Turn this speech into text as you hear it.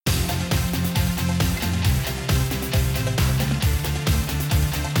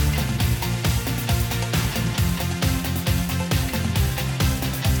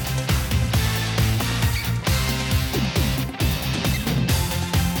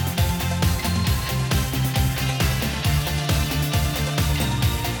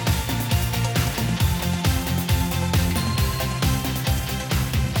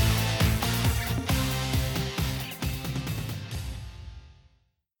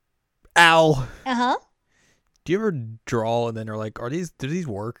Al, Uh-huh. do you ever draw and then are like, do these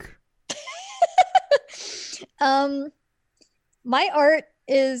work? Um, my art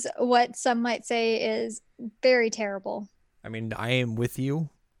is what some might say is very terrible. I mean, I am with you. I'm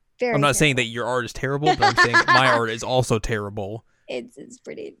Very not saying that terrible. your art is terrible, but I'm saying my art is also terrible It's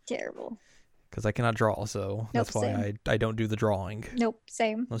pretty terrible. because I cannot draw. So Nope, that's why same. I don't do the drawing. Nope,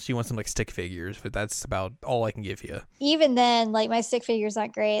 same. Unless you want some like stick figures, but that's about all I can give you. Even then, like my stick figure's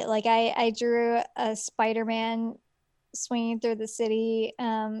not great. Like I drew a Spider-Man swinging through the city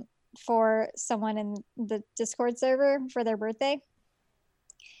for someone in the Discord server for their birthday.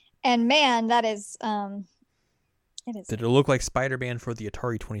 And man, that is it is. Did it look like Spider-Man for the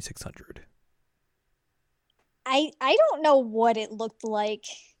Atari 2600? I don't know what it looked like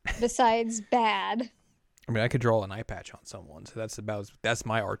besides bad. I mean, I could draw an eye patch on someone, so that's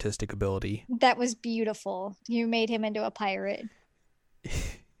my artistic ability. That was beautiful. You made him into a pirate.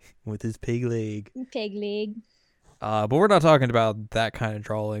 With his pig leg. Pig leg. But we're not talking about that kind of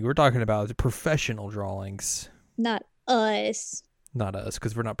drawing. We're talking about professional drawings. Not us. Not us,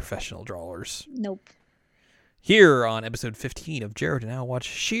 because we're not professional drawers. Nope. Here on episode 15 of Jared and Al Watch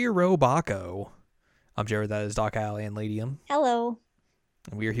Shirobako. I'm Jared, that is Doc Al and Ladium. Hello.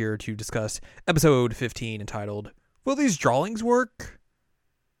 And we are here to discuss episode 15 entitled, Will These Drawings Work?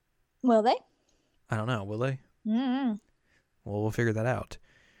 Will they? I don't know, will they? Mm-hmm. Well, we'll figure that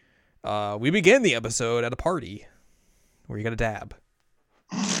out. We begin the episode at a party where you got a dab.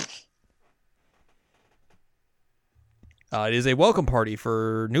 It is a welcome party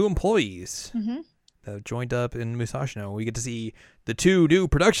for new employees Mm-hmm. that have joined up in Musashino. We get to see the two new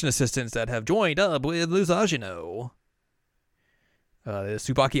production assistants that have joined up with Musashino.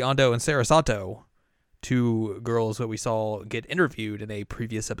 Tsubaki Ando and Sarah Sato, two girls that we saw get interviewed in a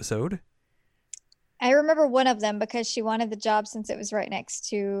previous episode. I remember one of them because she wanted the job since it was right next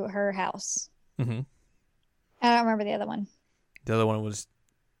to her house. Mm-hmm. I don't remember the other one. The other one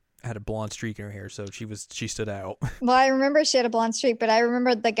had a blonde streak in her hair, so she stood out. Well, I remember she had a blonde streak, but I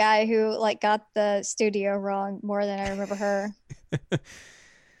remember the guy who like got the studio wrong more than I remember her.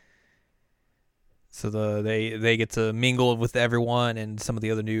 So they get to mingle with everyone and some of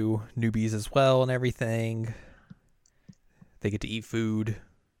the other newbies as well and everything. They get to eat food.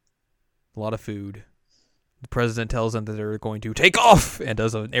 A lot of food. The president tells them that they're going to take off and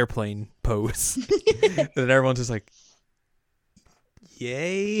does an airplane pose. And then everyone's just like,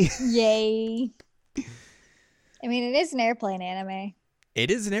 yay. Yay. I mean, it is an airplane anime.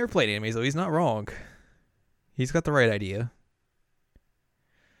 It is an airplane anime, so he's not wrong. He's got the right idea.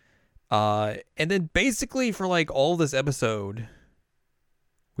 And then basically for like all this episode,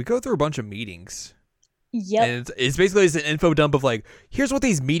 we go through a bunch of meetings. Yep. And it's basically an info dump of like, here's what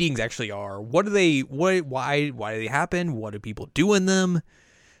these meetings actually are. Why do they happen? What do people do in them?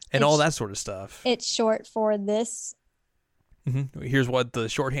 And all that sort of stuff. It's short for this. Mm-hmm. Here's what the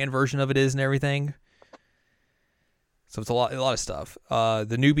shorthand version of it is and everything. So it's a lot of stuff.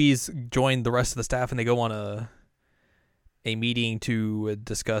 The newbies join the rest of the staff and they go on a meeting to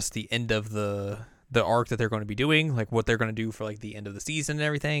discuss the end of the arc that they're going to be doing, like what they're going to do for like the end of the season and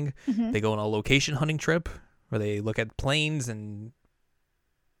everything. Mm-hmm. They go on a location hunting trip where they look at planes and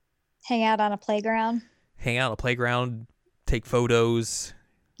Hang out on a playground. hang out on a playground, take photos,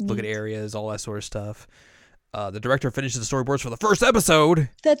 look at Neat. areas, all that sort of stuff. The director finishes the storyboards for the first episode,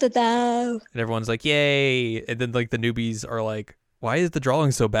 Da-da-da. and everyone's like, "Yay!" And then like the newbies are like, "Why is the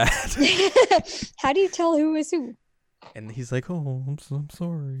drawing so bad?" How do you tell who is who? And he's like, "Oh, I'm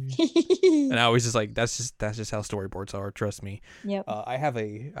sorry." And I was just like, "That's just how storyboards are. Trust me." Yep. I have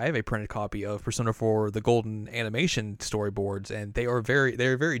a printed copy of Persona 4: The Golden Animation storyboards, and they're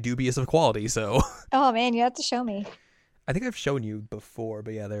very dubious of quality. So Oh man, you have to show me. I think I've shown you before,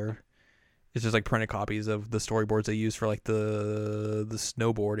 but yeah, it's just like printed copies of the storyboards they use for like the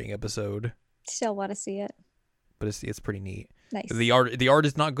snowboarding episode. Still want to see it. But it's pretty neat. Nice. The art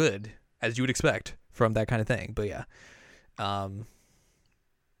is not good, as you would expect from that kind of thing. But yeah. So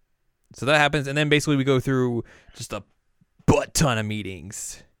that happens, and then basically we go through just a butt ton of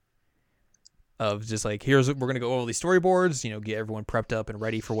meetings of just like, we're gonna go over these storyboards, get everyone prepped up and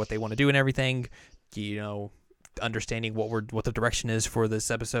ready for what they want to do and everything, understanding what the direction is for this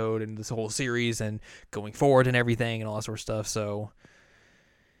episode and this whole series and going forward and everything and all that sort of stuff. So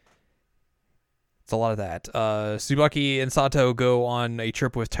it's a lot of that. Tsubaki and Sato go on a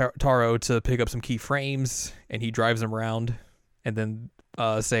trip with Taro to pick up some key frames, and he drives them around. And then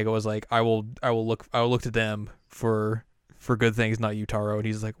Seigo was like, "I will look to them for good things, not you, Taro." And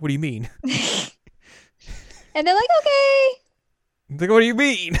he's like, "What do you mean?" And they're like, okay. He's like, "What do you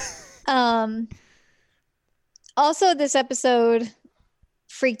mean?" Also, this episode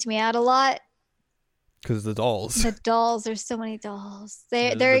freaked me out a lot. Because the dolls. The dolls, there's so many dolls.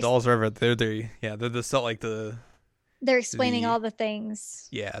 The dolls are they're the sell like they're explaining all the things.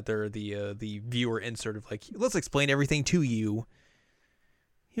 Yeah, they're the viewer insert of like, let's explain everything to you.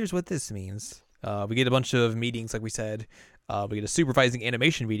 Here's what this means. We get a bunch of meetings, like we said. We get a supervising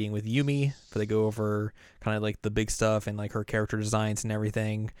animation meeting with Yumi, where they go over kind of like the big stuff and like her character designs and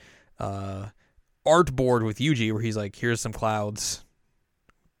everything. Art board with Yuji, where he's like, here's some clouds.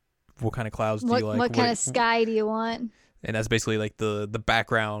 What kind of clouds do you like? What kind of sky do you want? And that's basically like the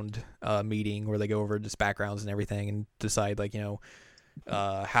background meeting where they go over just backgrounds and everything and decide like,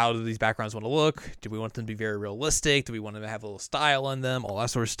 how do these backgrounds want to look? Do we want them to be very realistic? Do we want them to have a little style in them? All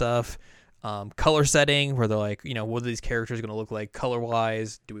that sort of stuff. Color setting, where they're like, what are these characters going to look like color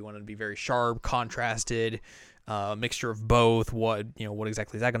wise? Do we want them to be very sharp, contrasted, mixture of both? What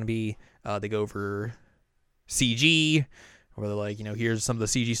exactly is that going to be? They go over CG, where they're like, here's some of the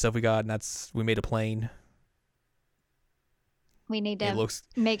CG stuff we got, and we made a plane. We need to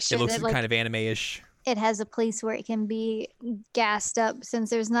make sure it looks that like, kind of anime-ish. It has a place where it can be gassed up, since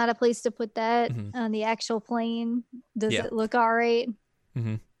there's not a place to put that on the actual plane. Does it look all right?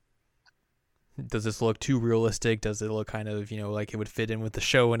 Mm-hmm. Does this look too realistic? Does it look kind of, like it would fit in with the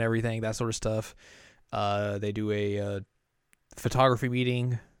show and everything, that sort of stuff? They do a photography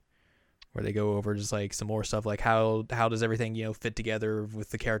meeting where they go over just like some more stuff, like how does everything, fit together with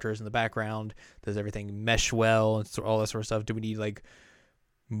the characters in the background? Does everything mesh well and all that sort of stuff? Do we need like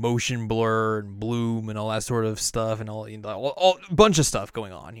motion blur and bloom and all that sort of stuff and all a bunch of stuff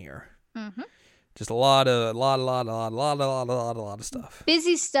going on here? Mm-hmm. Just a lot of stuff.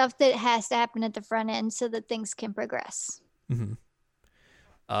 Busy stuff that has to happen at the front end so that things can progress. Mm-hmm.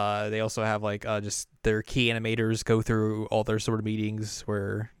 They also have like just their key animators go through all their sort of meetings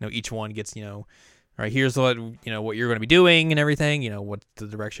where each one gets all right, here's what what you're going to be doing and everything, what's the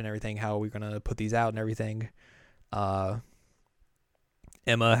direction, everything, how we're going to put these out and everything.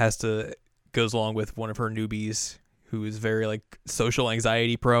 Emma goes along with one of her newbies who is very like social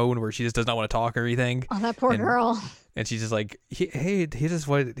anxiety prone, where she just does not want to talk or anything. Oh, that poor girl. And she's just like, hey, here's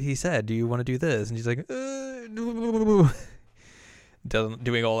what he said. Do you want to do this? And she's like, doing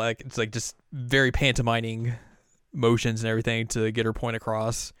all that. It's like just very pantomiming motions and everything to get her point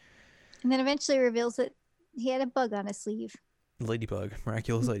across. And then eventually reveals that he had a bug on his sleeve. Ladybug.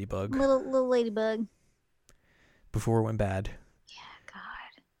 Miraculous ladybug. Little ladybug. Before it went bad. Yeah,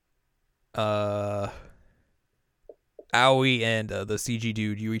 God. Aoi and the CG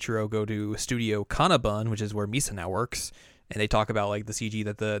dude Yuichiro go to Studio Kanabun, which is where Misa now works, and they talk about like the CG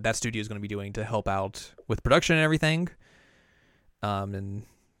that that studio is going to be doing to help out with production and everything. And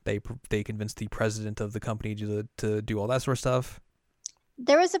they convinced the president of the company to do all that sort of stuff.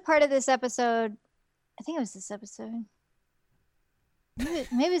 There was a part of this episode, I think it was this episode. Maybe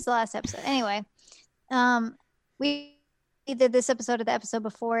it was the last episode. Anyway, we did this episode of the episode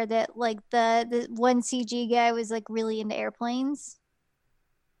before that like the one CG guy was like really into airplanes.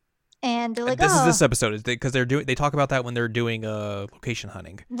 And they're like, this is this episode because they talk about that when they're doing location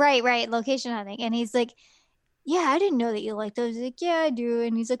hunting. Right, location hunting. And he's like, yeah, I didn't know that you like those. He's like, yeah, I do.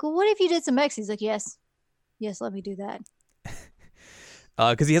 And he's like, well, what if you did some X? He's like, yes, let me do that.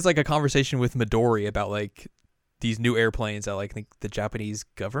 Because he has like a conversation with Midori about like these new airplanes that like I think the Japanese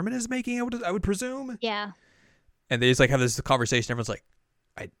government is making. I would presume. Yeah. And they just like have this conversation. Everyone's like,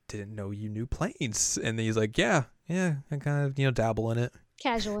 I didn't know you knew planes. And then he's like, yeah, I kind of dabble in it.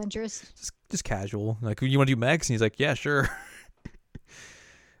 Casual interest. Just casual. Like, you want to do mechs? And he's like, yeah, sure.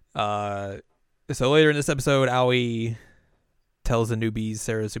 So later in this episode, Aoi tells the newbies,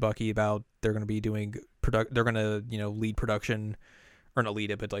 Sarah Tsubaki, about they're going to be doing they're going to lead production, or not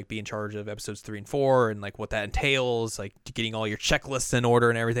lead it, but like be in charge of episodes 3 and 4, and like what that entails, like getting all your checklists in order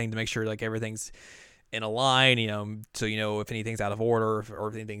and everything to make sure like everything's in a line, so if anything's out of order or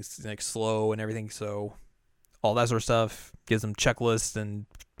if anything's like slow and everything. So all that sort of stuff, gives them checklists and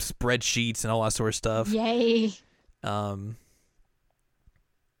spreadsheets and all that sort of stuff. Yay.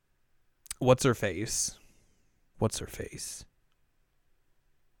 What's her face?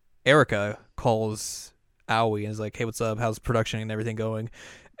 Erica calls Aoi and is like, hey, what's up? How's production and everything going?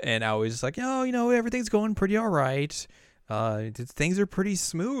 And Aoi's just like, everything's going pretty all right. Things are pretty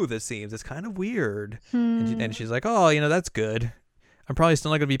smooth, it seems. It's kind of weird. And she's like, oh, that's good. I'm probably still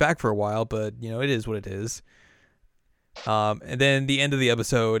not going to be back for a while, but, it is what it is. And then the end of the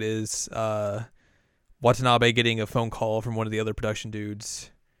episode is Watanabe getting a phone call from one of the other production dudes,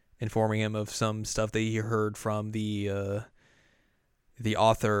 informing him of some stuff that he heard from the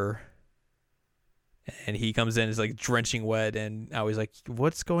author, and he comes in, is like drenching wet, and Aoi's like,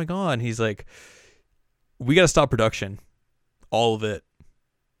 what's going on? He's like, we got to stop production, all of it.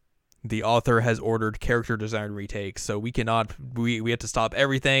 the author has ordered character design retakes, so we cannot. We have to stop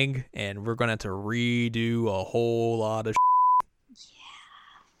everything, and we're gonna have to redo a whole lot of.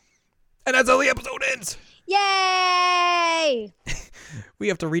 And that's how the episode ends. Yay! We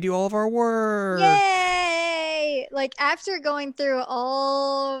have to redo all of our work. Yay! Like after going through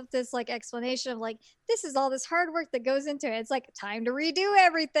all of this like explanation of like this is all this hard work that goes into it, it's like time to redo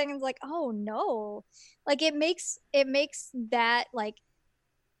everything. It's like, oh no. Like it makes that like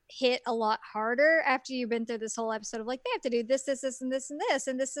hit a lot harder after you've been through this whole episode of like they have to do this, this, this, and this, and this,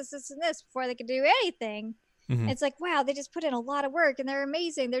 and this and this before they can do anything. Mm-hmm. It's like, wow, they just put in a lot of work and they're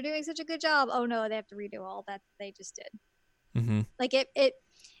amazing. They're doing such a good job. Oh no, they have to redo all that they just did. Mm-hmm. Like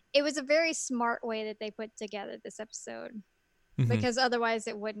it was a very smart way that they put together this episode, because otherwise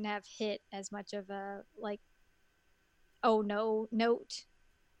it wouldn't have hit as much of a like, oh no note.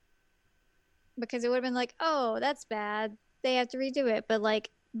 Because it would have been like, oh, that's bad. They have to redo it. But like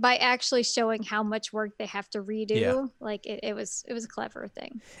by actually showing how much work they have to redo, like it was a clever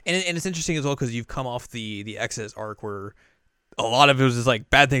thing. And it's interesting as well because you've come off the Exodus arc where a lot of it was just like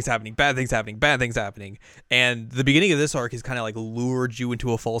bad things happening, and the beginning of this arc has kind of like lured you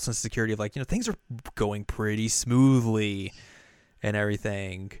into a false sense of security of like, things are going pretty smoothly and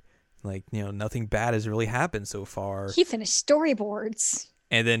everything, like, nothing bad has really happened so far. He finished storyboards.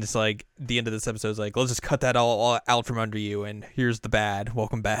 And then it's like the end of this episode is like, let's just cut that all out from under you, and here's the bad.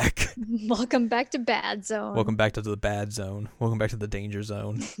 Welcome back. Welcome back to Bad Zone. Welcome back to the bad zone. Welcome back to the danger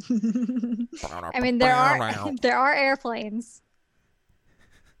zone. I mean, there are airplanes.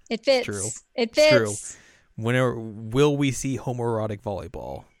 It fits. True. It fits. It's true. Will we see homoerotic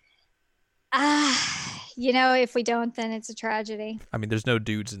volleyball? If we don't, then it's a tragedy. I mean, there's no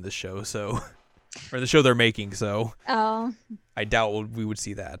dudes in this show, so. Or the show they're making, so. Oh. I doubt we would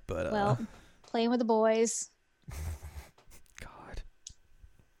see that, but. Well, playing with the boys. God.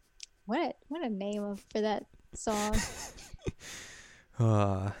 What a name for that song.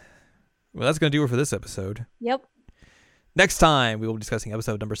 Well, that's going to do it for this episode. Yep. Next time, we will be discussing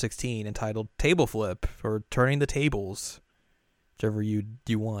episode number 16, entitled Table Flip, or Turning the Tables. Whichever you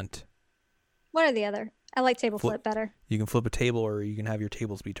want. One or the other. I like table flip better. You can flip a table, or you can have your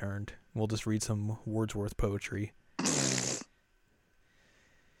tables be turned. We'll just read some Wordsworth poetry.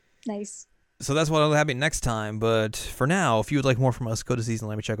 Nice. So that's what will happen next time. But for now, if you would like more from us, go to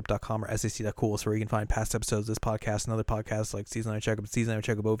seasonlanguagecheckup.com or sac.cool, where you can find past episodes of this podcast and other podcasts like Season Language Checkup, Season Language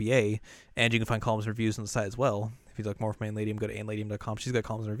Checkup OVA. And you can find columns and reviews on the site as well. If you'd like more from Anne Ladium, go to anneladium.com. She's got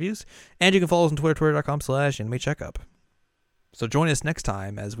columns and reviews. And you can follow us on Twitter, twitter.com/animecheckup. So join us next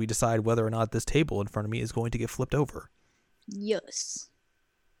time as we decide whether or not this table in front of me is going to get flipped over. Yes.